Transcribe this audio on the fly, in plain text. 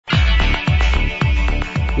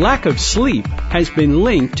Lack of sleep has been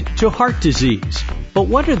linked to heart disease. But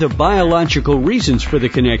what are the biological reasons for the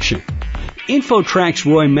connection? InfoTrack's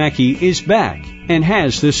Roy Mackey is back and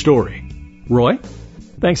has this story. Roy?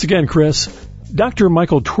 Thanks again, Chris. Dr.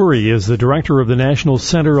 Michael Twory is the director of the National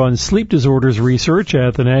Center on Sleep Disorders Research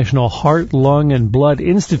at the National Heart, Lung, and Blood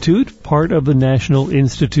Institute, part of the National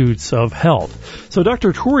Institutes of Health. So,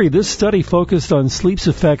 Dr. Twory, this study focused on sleep's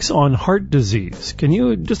effects on heart disease. Can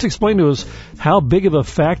you just explain to us how big of a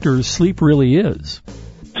factor sleep really is?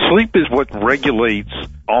 Sleep is what regulates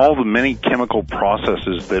all the many chemical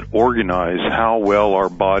processes that organize how well our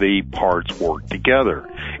body parts work together.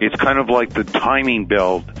 It's kind of like the timing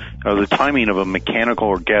belt, or the timing of a mechanical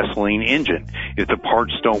or gasoline engine. If the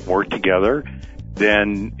parts don't work together,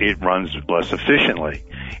 then it runs less efficiently.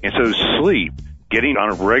 And so sleep, getting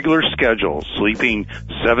on a regular schedule, sleeping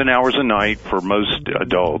 7 hours a night for most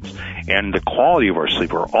adults, and the quality of our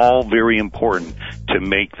sleep are all very important to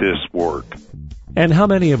make this work. And how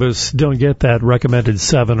many of us don't get that recommended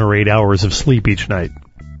 7 or 8 hours of sleep each night?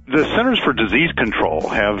 The Centers for Disease Control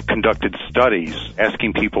have conducted studies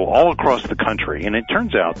asking people all across the country, and it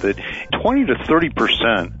turns out that 20 to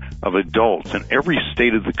 30% of adults in every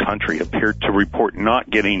state of the country appear to report not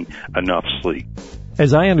getting enough sleep.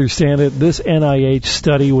 As I understand it, this NIH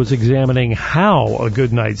study was examining how a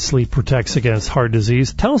good night's sleep protects against heart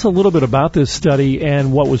disease. Tell us a little bit about this study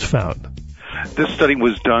and what was found. This study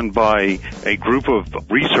was done by a group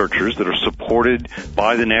of researchers that are supported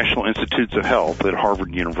by the National Institutes of Health at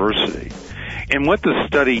Harvard University. And what the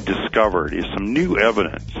study discovered is some new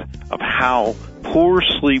evidence of how poor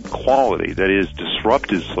sleep quality, that is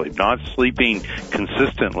disrupted sleep, not sleeping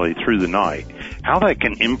consistently through the night, how that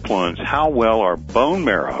can influence how well our bone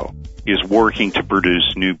marrow is working to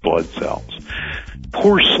produce new blood cells.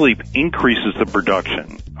 Poor sleep increases the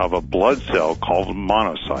production of a blood cell called a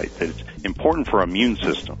monocyte that is important for immune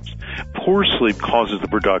systems. Poor sleep causes the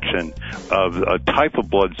production of a type of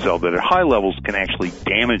blood cell that at high levels can actually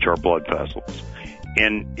damage our blood vessels.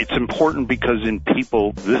 And it's important because in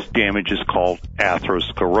people, this damage is called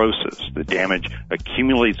atherosclerosis. The damage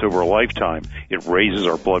accumulates over a lifetime. It raises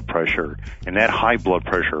our blood pressure, and that high blood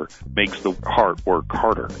pressure makes the heart work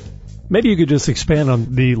harder. Maybe you could just expand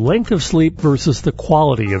on the length of sleep versus the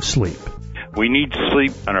quality of sleep. We need to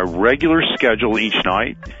sleep on a regular schedule each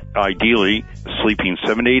night, ideally sleeping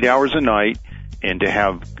 7 to 8 hours a night, and to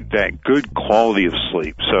have that good quality of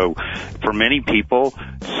sleep. So for many people,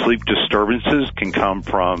 sleep disturbances can come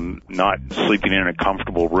from not sleeping in a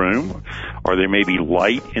comfortable room, or there may be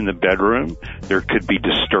light in the bedroom. There could be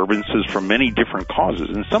disturbances from many different causes,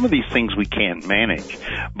 and some of these things we can't manage.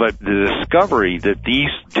 But the discovery that these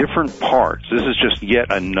different parts, this is just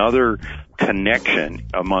yet another connection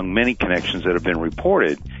among many connections that have been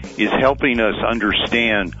reported, is helping us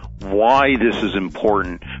understand why this is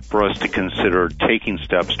important for us to consider taking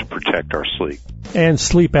steps to protect our sleep. And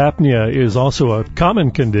sleep apnea is also a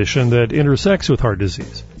common condition that intersects with heart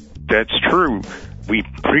disease. That's true. We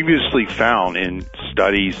previously found in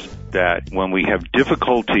studies that when we have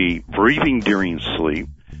difficulty breathing during sleep,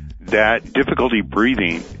 that difficulty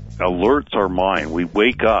breathing alerts our mind. We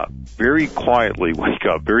wake up, very quietly wake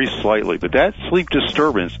up, very slightly, but that sleep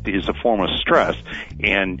disturbance is a form of stress,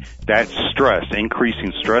 and that stress,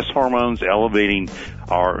 increasing stress hormones, elevating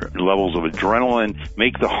our levels of adrenaline,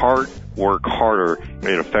 make the heart work harder.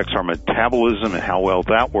 It affects our metabolism and how well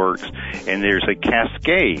that works, and there's a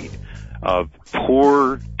cascade of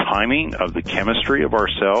poor timing of the chemistry of our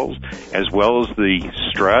cells, as well as the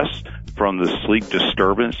stress from the sleep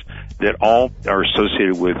disturbance, that all are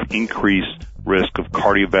associated with increased risk of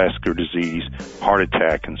cardiovascular disease, heart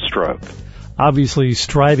attack, and stroke. Obviously,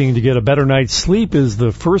 striving to get a better night's sleep is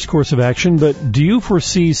the first course of action, but do you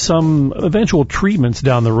foresee some eventual treatments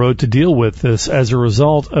down the road to deal with this as a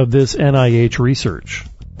result of this NIH research?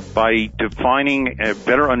 By defining and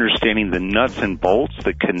better understanding the nuts and bolts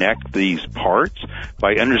that connect these parts,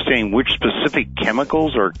 by understanding which specific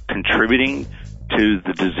chemicals are contributing to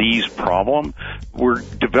the disease problem, we're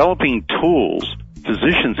developing tools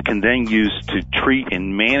physicians can then use to treat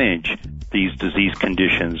and manage these disease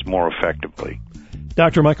conditions more effectively.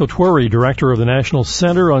 Dr. Michael Twory, Director of the National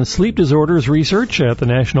Center on Sleep Disorders Research at the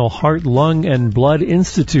National Heart, Lung, and Blood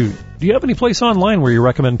Institute. Do you have any place online where you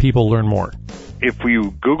recommend people learn more? If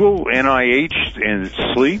you Google NIH and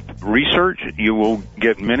sleep research, you will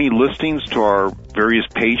get many listings to our various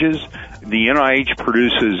pages. The NIH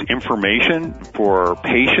produces information for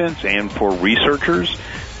patients and for researchers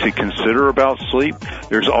to consider about sleep.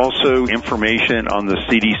 There's also information on the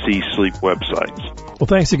CDC sleep websites. Well,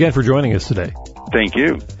 thanks again for joining us today. Thank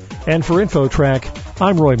you. And for InfoTrack,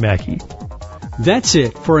 I'm Roy Mackey. That's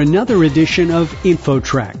it for another edition of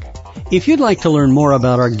InfoTrack. If you'd like to learn more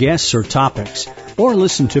about our guests or topics, or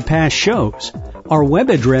listen to past shows, our web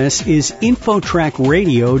address is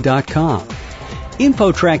InfoTrackRadio.com.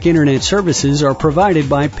 InfoTrack Internet services are provided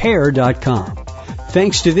by Pair.com.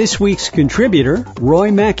 Thanks to this week's contributor,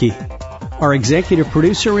 Roy Mackey. Our executive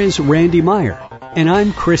producer is Randy Meyer, and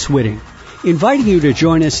I'm Chris Whitting, inviting you to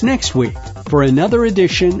join us next week for another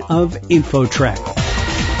edition of InfoTrack.